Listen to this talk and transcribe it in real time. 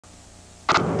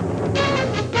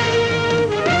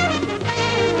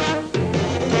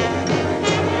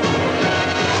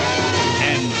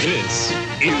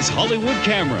is Hollywood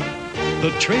Camera, the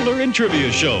trailer and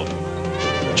trivia show.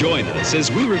 Join us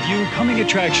as we review coming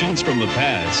attractions from the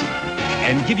past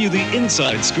and give you the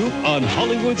inside scoop on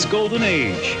Hollywood's golden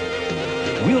age.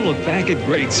 We'll look back at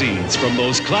great scenes from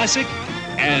those classic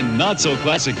and not so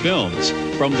classic films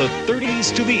from the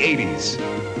 30s to the 80s.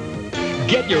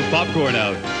 Get your popcorn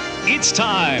out. It's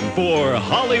time for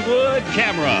Hollywood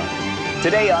Camera.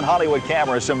 Today on Hollywood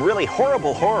Camera, some really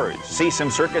horrible horrors. See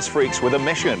some circus freaks with a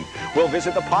mission. We'll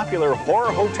visit the popular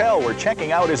horror hotel where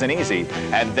checking out isn't easy.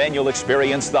 And then you'll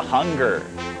experience the hunger.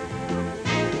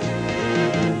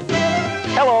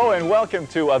 Hello and welcome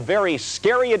to a very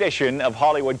scary edition of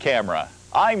Hollywood Camera.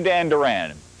 I'm Dan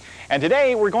Duran. And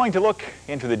today we're going to look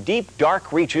into the deep,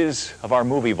 dark reaches of our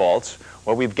movie vaults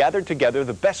where we've gathered together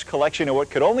the best collection of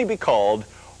what could only be called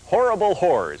horrible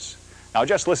horrors. Now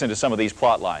just listen to some of these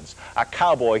plot lines. A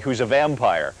cowboy who's a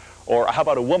vampire. Or how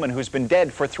about a woman who's been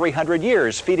dead for 300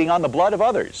 years feeding on the blood of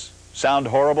others? Sound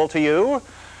horrible to you?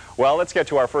 Well, let's get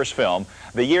to our first film.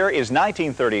 The year is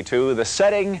 1932, the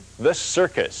setting, the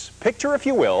circus. Picture, if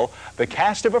you will, the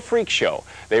cast of a freak show.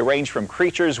 They range from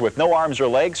creatures with no arms or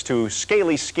legs to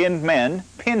scaly-skinned men,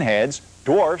 pinheads,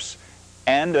 dwarfs,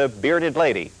 and a bearded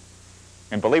lady.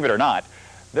 And believe it or not,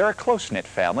 they're a close-knit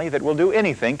family that will do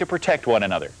anything to protect one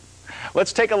another.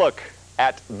 Let's take a look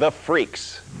at The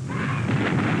Freaks.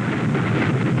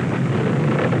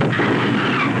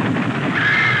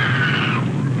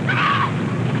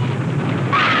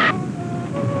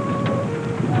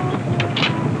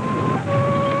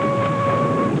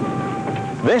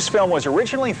 This film was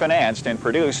originally financed and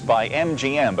produced by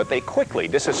MGM, but they quickly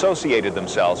disassociated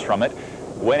themselves from it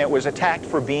when it was attacked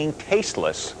for being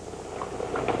tasteless.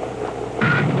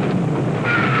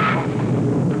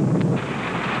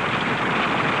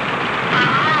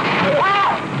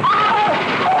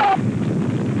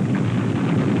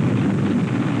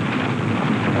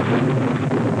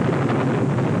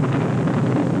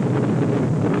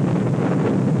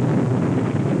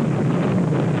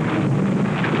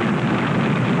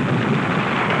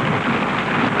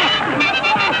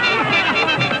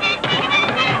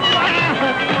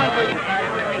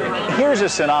 Here's a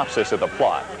synopsis of the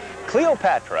plot.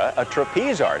 Cleopatra, a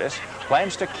trapeze artist,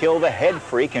 plans to kill the head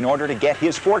freak in order to get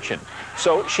his fortune.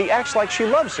 So she acts like she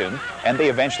loves him, and they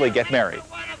eventually get married,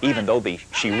 even though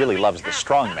she really loves the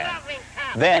strong man.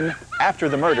 Then, after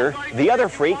the murder, the other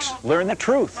freaks learn the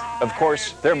truth. Of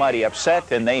course, they're mighty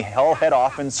upset, and they all head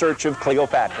off in search of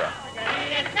Cleopatra.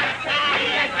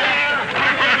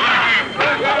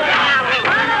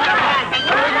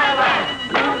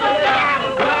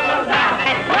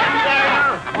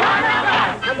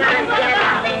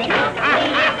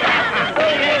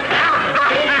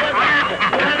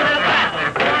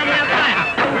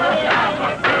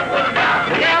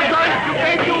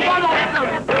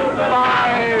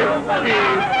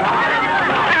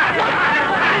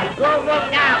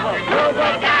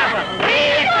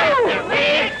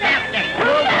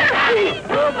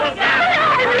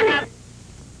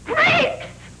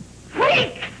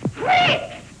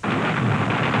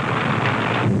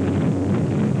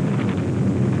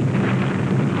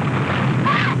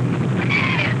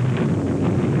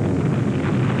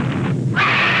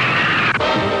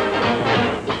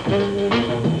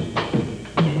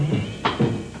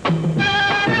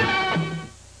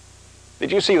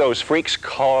 Did you see those freaks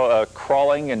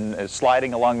crawling and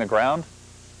sliding along the ground?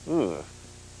 Ooh.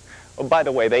 Oh, by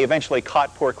the way, they eventually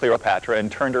caught poor Cleopatra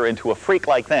and turned her into a freak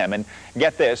like them. And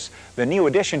get this, the new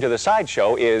addition to the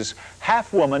sideshow is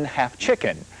half woman, half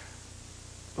chicken,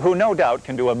 who no doubt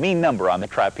can do a mean number on the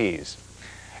trapeze.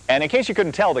 And in case you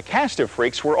couldn't tell, the cast of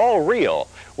freaks were all real,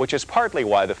 which is partly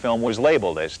why the film was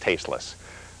labeled as tasteless.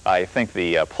 I think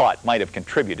the plot might have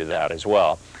contributed to that as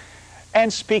well.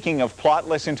 And speaking of plot,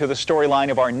 listen to the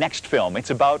storyline of our next film. It's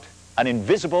about an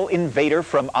invisible invader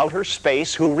from outer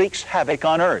space who wreaks havoc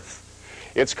on Earth.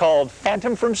 It's called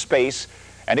Phantom from Space,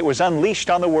 and it was unleashed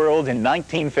on the world in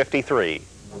 1953.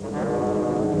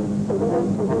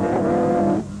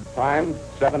 Time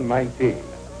 7:19.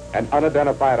 An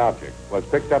unidentified object was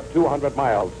picked up 200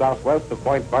 miles southwest of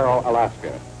Point Barrow,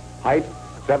 Alaska. Height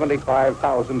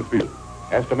 75,000 feet.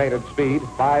 Estimated speed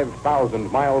 5,000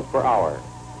 miles per hour.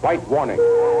 White warning.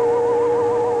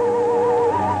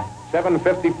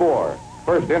 7:54.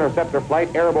 First interceptor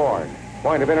flight airborne.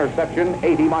 Point of interception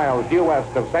 80 miles due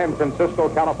west of San Francisco,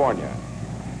 California.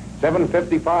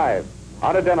 7:55.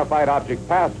 Unidentified object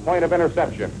past point of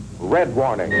interception. Red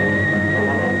warning.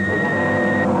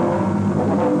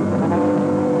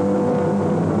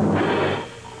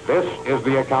 This is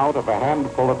the account of a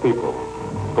handful of people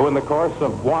who, in the course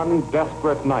of one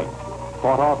desperate night,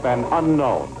 fought off an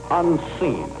unknown,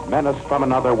 unseen menace from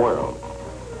another world.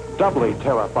 Doubly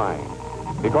terrifying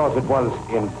because it was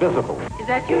invisible. Is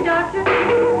that you, Doctor?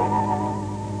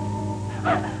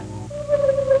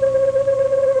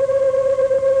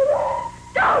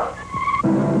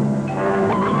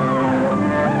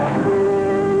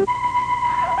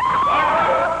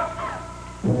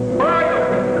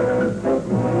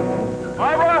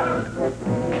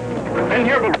 In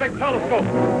here with a big telescope.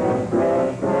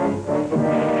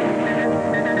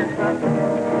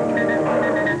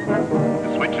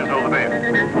 The switch is over there.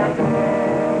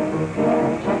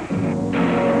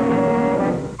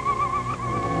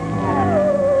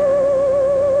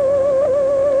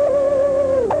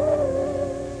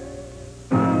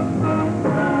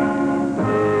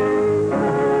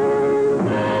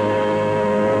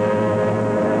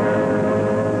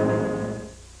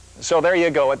 So there you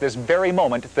go. At this very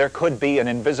moment, there could be an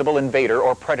invisible invader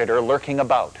or predator lurking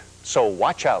about. So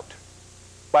watch out.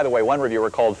 By the way, one reviewer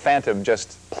called Phantom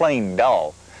just plain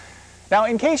dull. Now,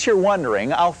 in case you're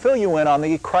wondering, I'll fill you in on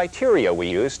the criteria we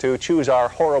use to choose our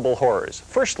horrible horrors.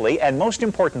 Firstly, and most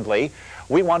importantly,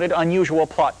 we wanted unusual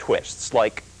plot twists,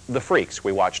 like The Freaks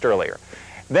we watched earlier.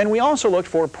 Then we also looked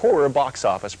for poor box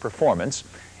office performance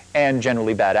and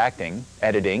generally bad acting,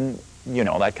 editing, you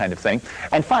know, that kind of thing.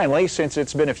 And finally, since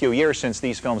it's been a few years since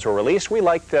these films were released, we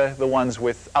liked the ones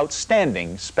with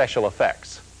outstanding special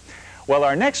effects. Well,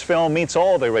 our next film meets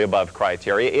all the above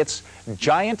criteria. It's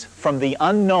Giant from the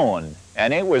Unknown,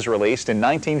 and it was released in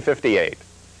 1958.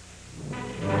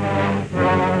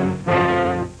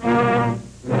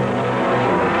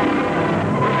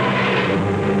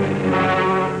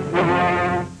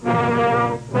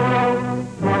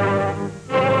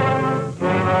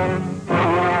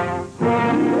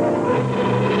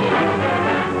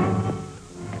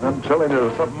 I'm telling you,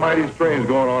 there's something mighty strange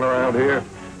going on around here.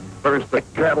 First, the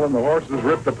cattle and the horses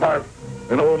ripped apart.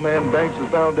 Then old man Banks is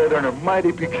found dead under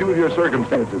mighty peculiar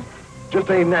circumstances. Just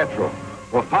ain't natural.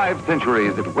 For 5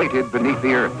 centuries it waited beneath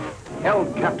the earth,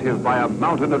 held captive by a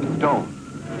mountain of stone.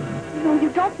 No, you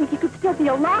don't think he could still be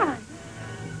alive.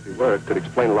 If he were, it could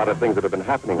explain a lot of things that have been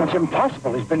happening. That's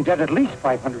impossible. He's been dead at least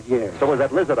 500 years. So was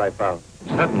that lizard I found.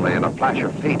 Suddenly, in a flash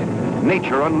of fate,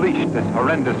 nature unleashed this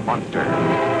horrendous monster.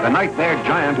 The nightmare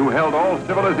giant who held all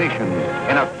civilization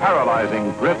in a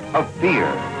paralyzing grip of fear.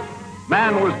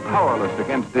 Man was powerless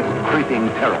against this creeping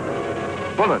terror.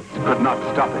 Bullets could not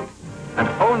stop it, and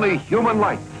only human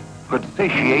life could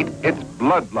satiate its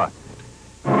bloodlust.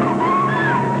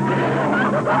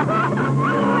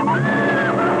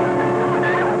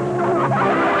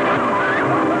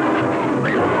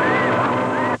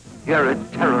 Here is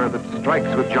terror that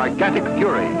strikes with gigantic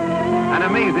fury. An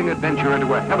amazing adventure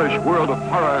into a hellish world of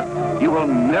horror you will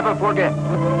never forget.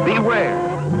 Beware,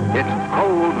 its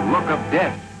cold look of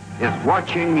death is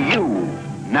watching you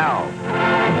now.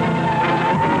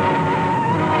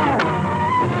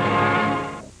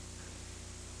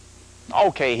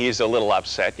 Okay, he's a little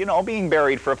upset. You know, being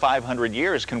buried for 500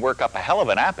 years can work up a hell of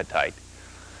an appetite.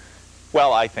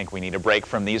 Well, I think we need a break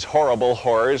from these horrible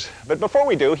horrors. But before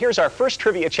we do, here's our first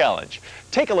trivia challenge.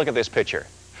 Take a look at this picture.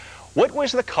 What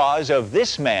was the cause of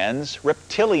this man's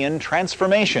reptilian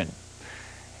transformation?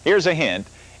 Here's a hint.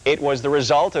 It was the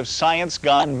result of science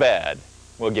gone bad.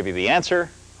 We'll give you the answer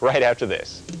right after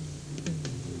this.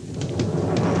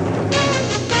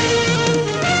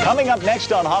 Coming up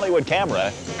next on Hollywood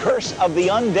Camera, Curse of the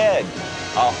Undead,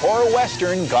 a horror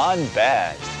western gone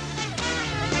bad.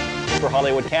 For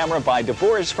Hollywood Camera by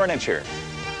DeBoer's Furniture.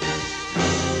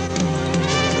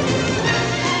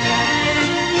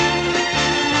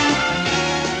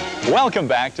 Welcome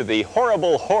back to the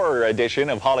horrible horror edition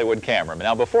of Hollywood Camera.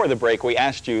 Now, before the break, we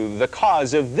asked you the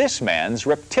cause of this man's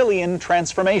reptilian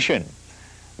transformation.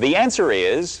 The answer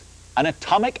is an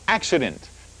atomic accident.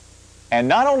 And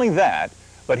not only that,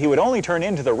 but he would only turn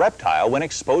into the reptile when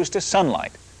exposed to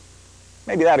sunlight.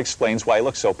 Maybe that explains why he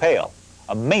looks so pale.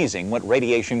 Amazing what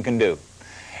radiation can do.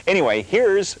 Anyway,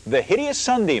 here's The Hideous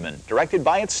Sun Demon, directed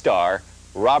by its star,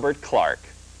 Robert Clark.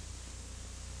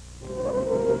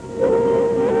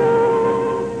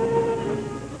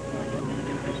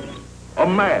 A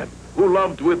man who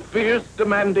loved with fierce,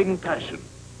 demanding passion.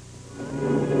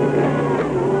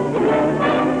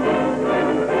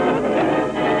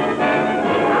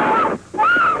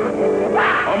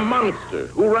 A monster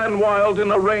who ran wild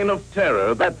in a reign of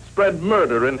terror that spread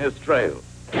murder in his trail.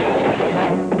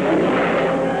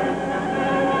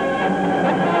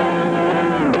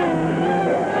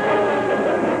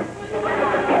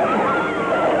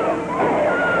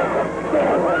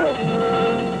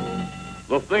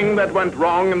 The Something that went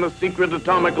wrong in the secret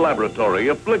atomic laboratory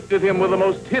afflicted him with the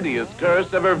most hideous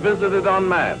curse ever visited on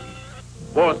man,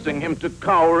 forcing him to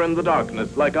cower in the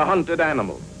darkness like a hunted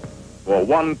animal. For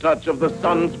one touch of the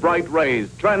sun's bright rays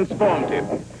transformed him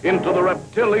into the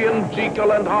reptilian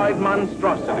Jekyll and Hyde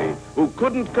monstrosity who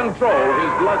couldn't control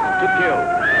his lust to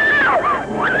kill.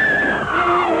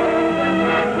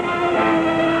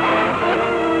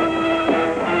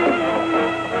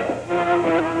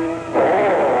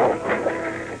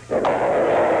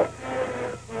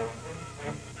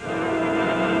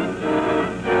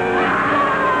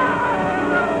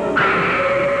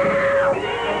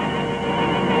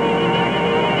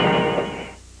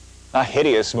 A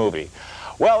hideous movie.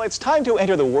 Well, it's time to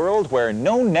enter the world where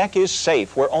no neck is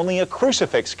safe, where only a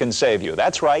crucifix can save you.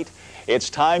 That's right. It's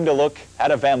time to look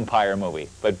at a vampire movie.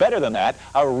 But better than that,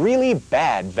 a really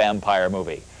bad vampire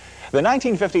movie. The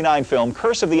 1959 film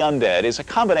Curse of the Undead is a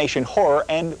combination horror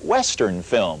and Western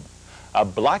film. A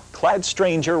black-clad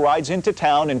stranger rides into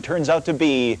town and turns out to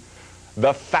be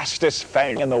the fastest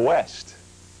fang in the West.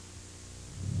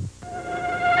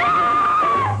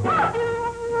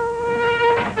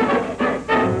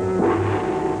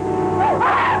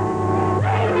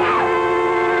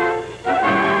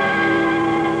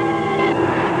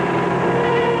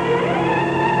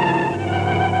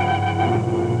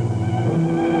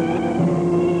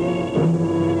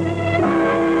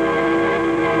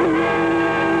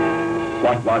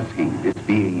 What was he, this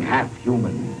being half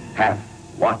human, half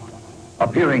what?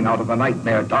 Appearing out of the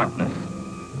nightmare darkness.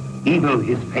 Evil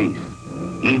his face,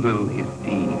 evil his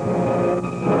deed.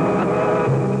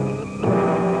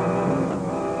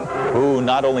 Who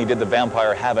not only did the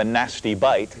vampire have a nasty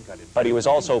bite, but he was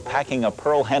also packing a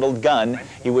pearl-handled gun.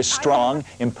 He was strong,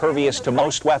 impervious to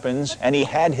most weapons, and he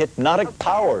had hypnotic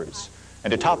powers.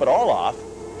 And to top it all off,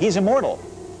 he's immortal.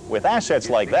 With assets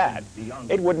like that,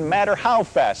 it wouldn't matter how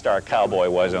fast our cowboy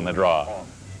was on the draw.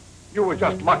 You were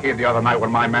just lucky the other night when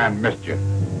my man missed you.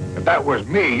 If that was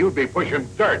me, you'd be pushing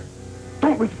dirt.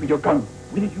 Don't reach for your gun.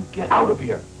 Will you get out of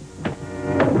here?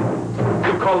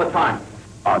 You call the time.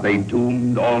 Are they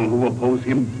doomed, all who oppose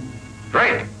him?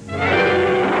 Drake!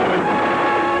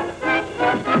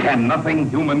 Can nothing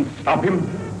human stop him?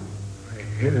 I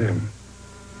hit him.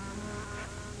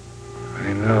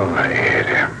 I know I hit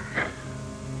him.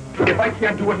 If I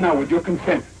can't do it now with your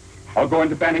consent, I'll go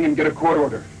into Banning and get a court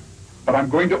order. But I'm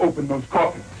going to open those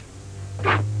coffins.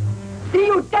 See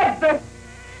you dead, sir.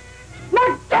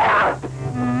 Now get out!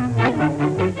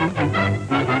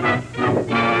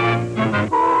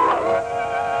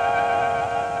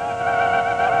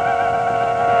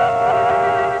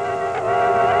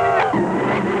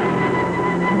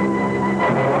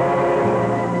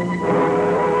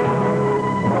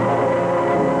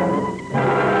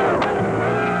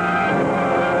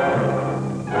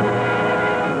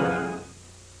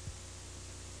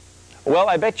 Well,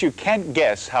 I bet you can't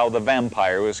guess how the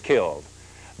vampire was killed.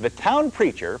 The town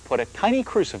preacher put a tiny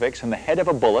crucifix in the head of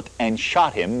a bullet and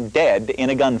shot him dead in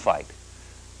a gunfight.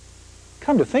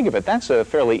 Come to think of it, that's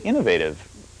fairly innovative,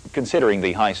 considering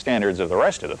the high standards of the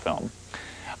rest of the film.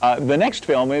 The next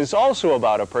film is also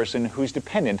about a person who's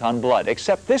dependent on blood,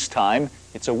 except this time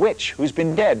it's a witch who's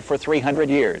been dead for 300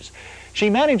 years. She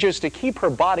manages to keep her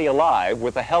body alive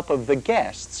with the help of the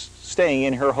guests staying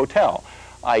in her hotel.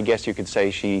 I guess you could say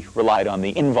she relied on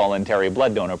the involuntary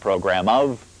blood donor program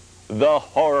of the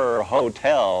Horror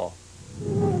Hotel.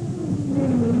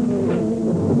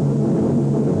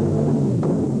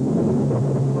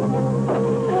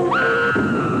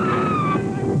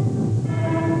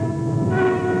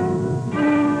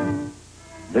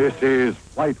 This is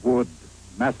Whitewood,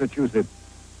 Massachusetts.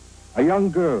 A young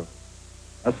girl,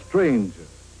 a stranger,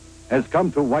 has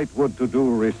come to Whitewood to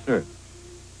do research.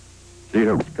 She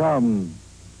has come,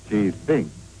 she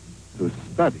thinks, to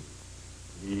study.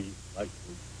 Leave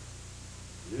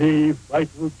Whitewood. Leave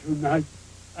Whitewood tonight.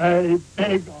 I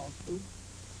beg of you.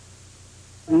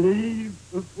 Leave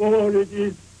before it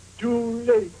is too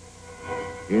late.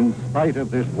 In spite of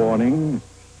this warning,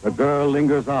 the girl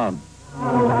lingers on.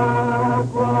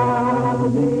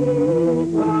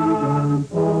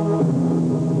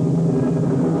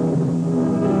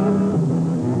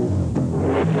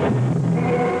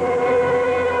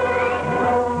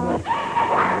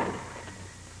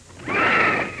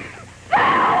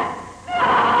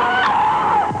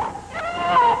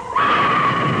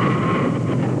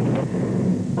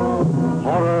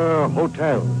 Horror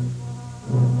Hotel.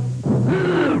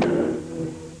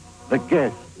 The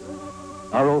guests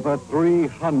are over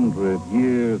 300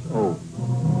 years old.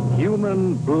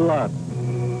 Human blood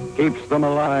keeps them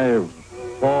alive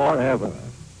forever.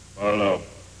 Follow.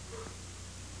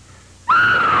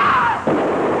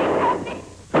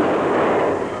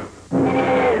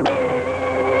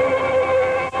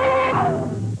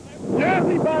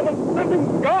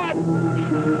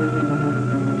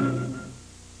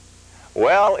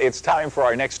 it's time for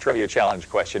our next trivia challenge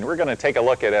question. We're going to take a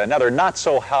look at another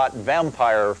not-so-hot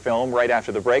vampire film right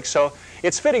after the break, so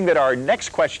it's fitting that our next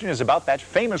question is about that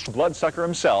famous bloodsucker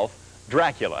himself,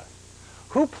 Dracula.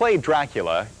 Who played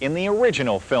Dracula in the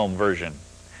original film version?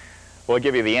 We'll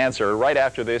give you the answer right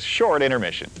after this short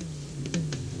intermission.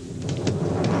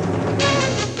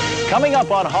 Coming up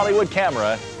on Hollywood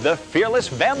Camera, the Fearless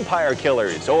Vampire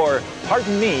Killers, or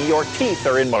pardon me, your teeth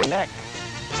are in my neck.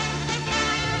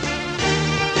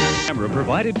 Camera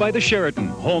provided by the Sheraton,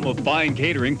 home of fine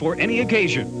catering for any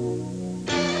occasion.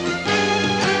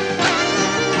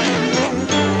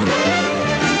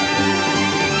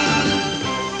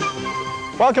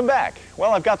 Welcome back.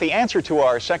 Well, I've got the answer to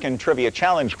our second trivia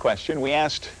challenge question. We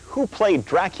asked, who played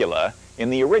Dracula in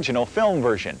the original film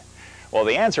version? Well,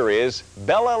 the answer is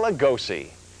Bela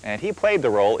Lugosi, and he played the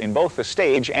role in both the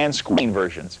stage and screen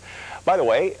versions. By the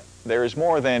way, there's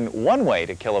more than one way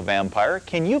to kill a vampire.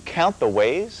 Can you count the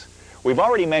ways? We've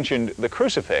already mentioned the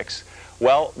crucifix.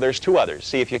 Well, there's two others.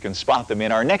 See if you can spot them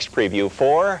in our next preview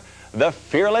for the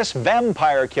Fearless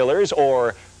Vampire Killers,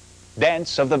 or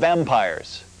Dance of the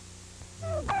Vampires.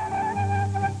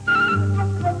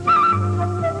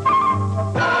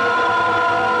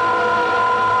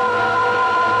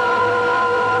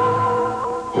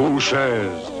 Who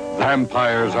says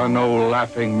vampires are no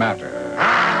laughing matter?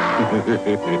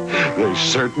 They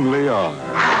certainly are.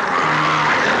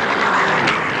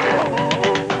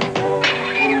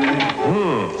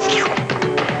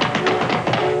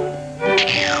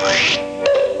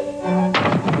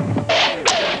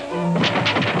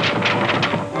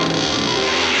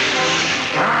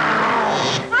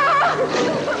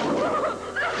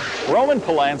 Roman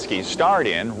Polanski starred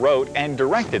in, wrote, and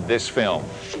directed this film.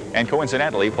 And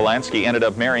coincidentally, Polanski ended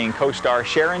up marrying co-star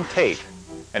Sharon Tate.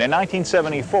 And in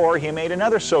 1974, he made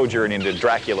another sojourn into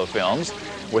Dracula films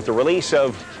with the release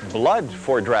of Blood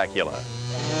for Dracula.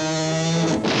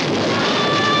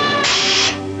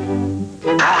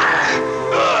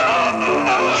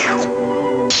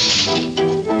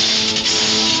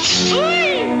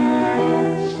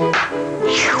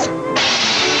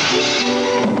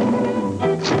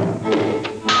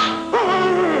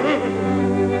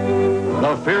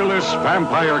 The Fearless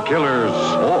Vampire Killers,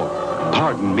 or,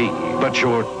 pardon me, but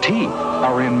your teeth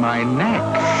are in my neck.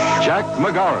 Jack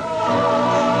McGarrett,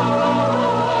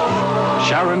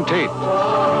 Sharon Tate,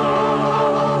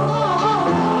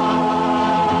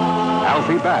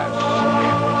 Alfie Bass,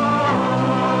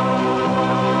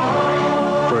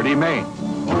 Freddie Mayne,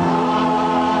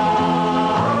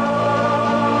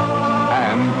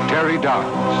 and Terry Downs.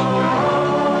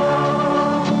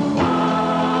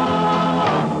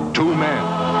 Two men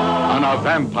on a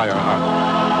vampire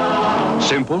hunt.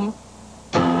 Simple?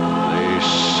 They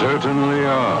certainly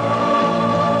are.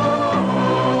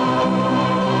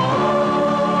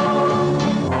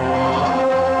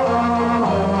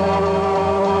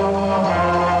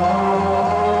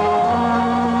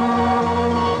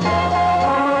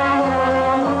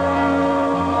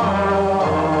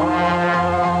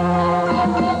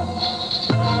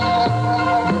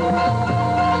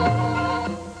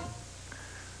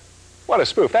 What a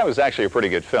spoof. That was actually a pretty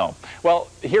good film. Well,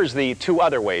 here's the two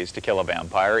other ways to kill a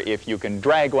vampire. If you can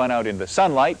drag one out into the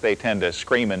sunlight, they tend to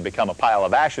scream and become a pile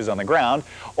of ashes on the ground.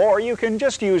 Or you can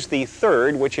just use the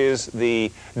third, which is the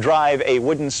drive a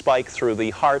wooden spike through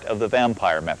the heart of the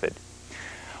vampire method.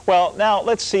 Well, now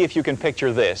let's see if you can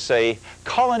picture this. A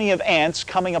colony of ants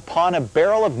coming upon a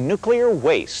barrel of nuclear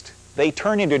waste. They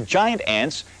turn into giant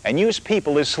ants and use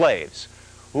people as slaves.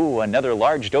 Ooh, another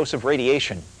large dose of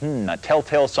radiation. A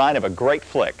telltale sign of a great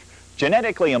flick.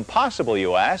 Genetically impossible,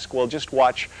 you ask? Well, just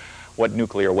watch what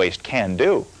nuclear waste can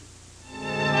do.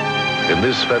 In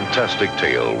this fantastic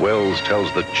tale, Wells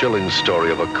tells the chilling story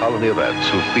of a colony of ants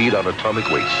who feed on atomic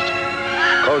waste,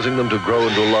 causing them to grow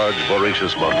into large,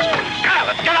 voracious monsters. God,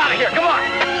 let's get out of here, come on!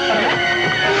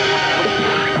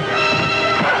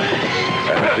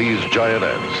 And these giant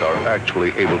ants are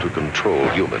actually able to control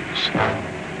humans.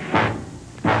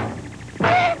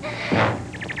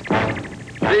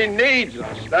 He needs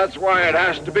us. That's why it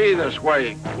has to be this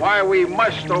way. Why we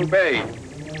must obey.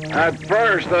 At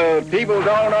first, the people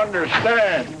don't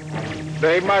understand.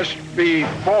 They must be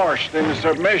forced into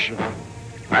submission.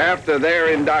 After their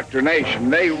indoctrination,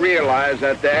 they realize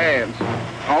that the ants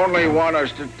only want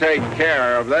us to take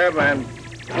care of them and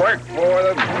work for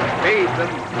them, feed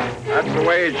them. That's the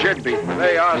way it should be.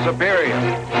 They are superior.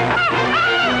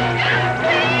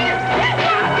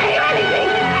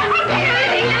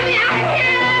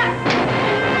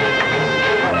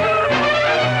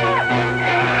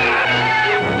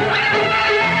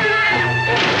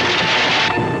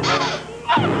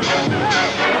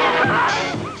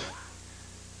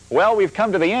 Well, we've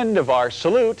come to the end of our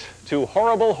salute to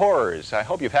horrible horrors. I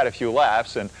hope you've had a few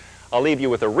laughs, and I'll leave you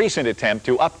with a recent attempt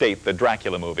to update the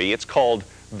Dracula movie. It's called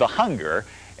The Hunger,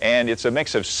 and it's a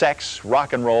mix of sex,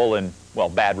 rock and roll, and, well,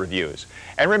 bad reviews.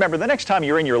 And remember, the next time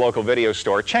you're in your local video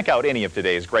store, check out any of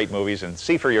today's great movies and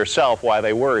see for yourself why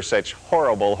they were such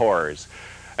horrible horrors.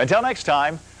 Until next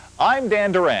time, I'm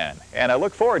Dan Duran, and I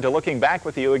look forward to looking back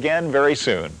with you again very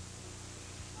soon.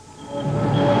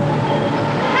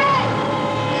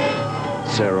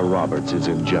 Sarah Roberts is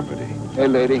in jeopardy. Hey,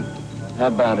 lady, how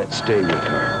about it? Stay with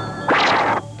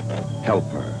her. Help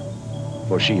her,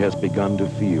 for she has begun to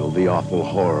feel the awful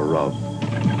horror of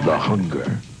the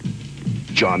hunger.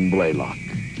 John Blaylock,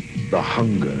 the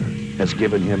hunger has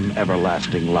given him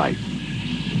everlasting life.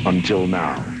 Until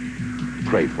now,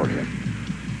 pray for him.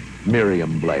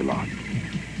 Miriam Blaylock.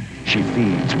 She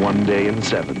feeds 1 day in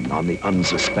 7 on the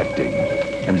unsuspecting,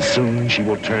 and soon she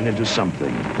will turn into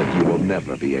something that you will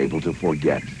never be able to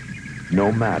forget.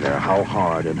 No matter how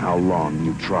hard and how long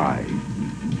you try,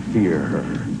 fear her.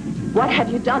 What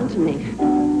have you done to me?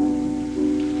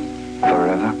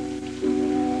 Forever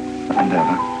and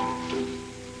ever.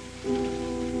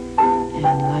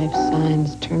 And life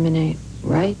signs terminate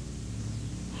right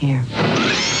here.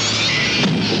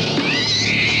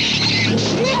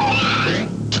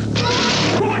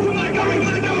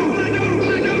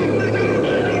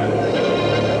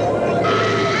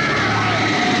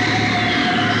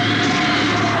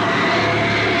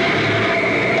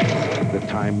 The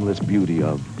timeless beauty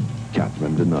of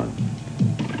Catherine Deneuve.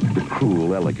 The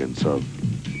cruel elegance of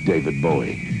David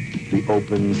Bowie. The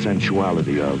open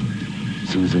sensuality of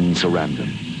Susan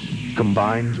Sarandon.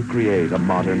 Combined to create a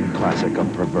modern classic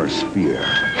of perverse fear.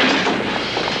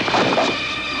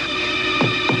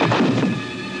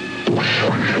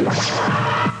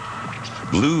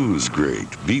 Blues great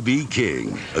B.B.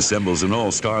 King assembles an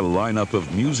all-star lineup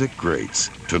of music greats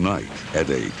tonight at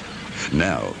 8.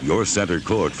 Now, your center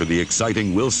court for the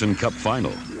exciting Wilson Cup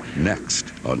Final,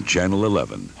 next on Channel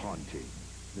 11. Haunting,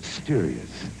 mysterious,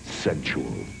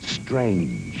 sensual,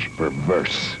 strange,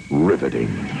 perverse, riveting.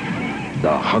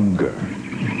 The Hunger.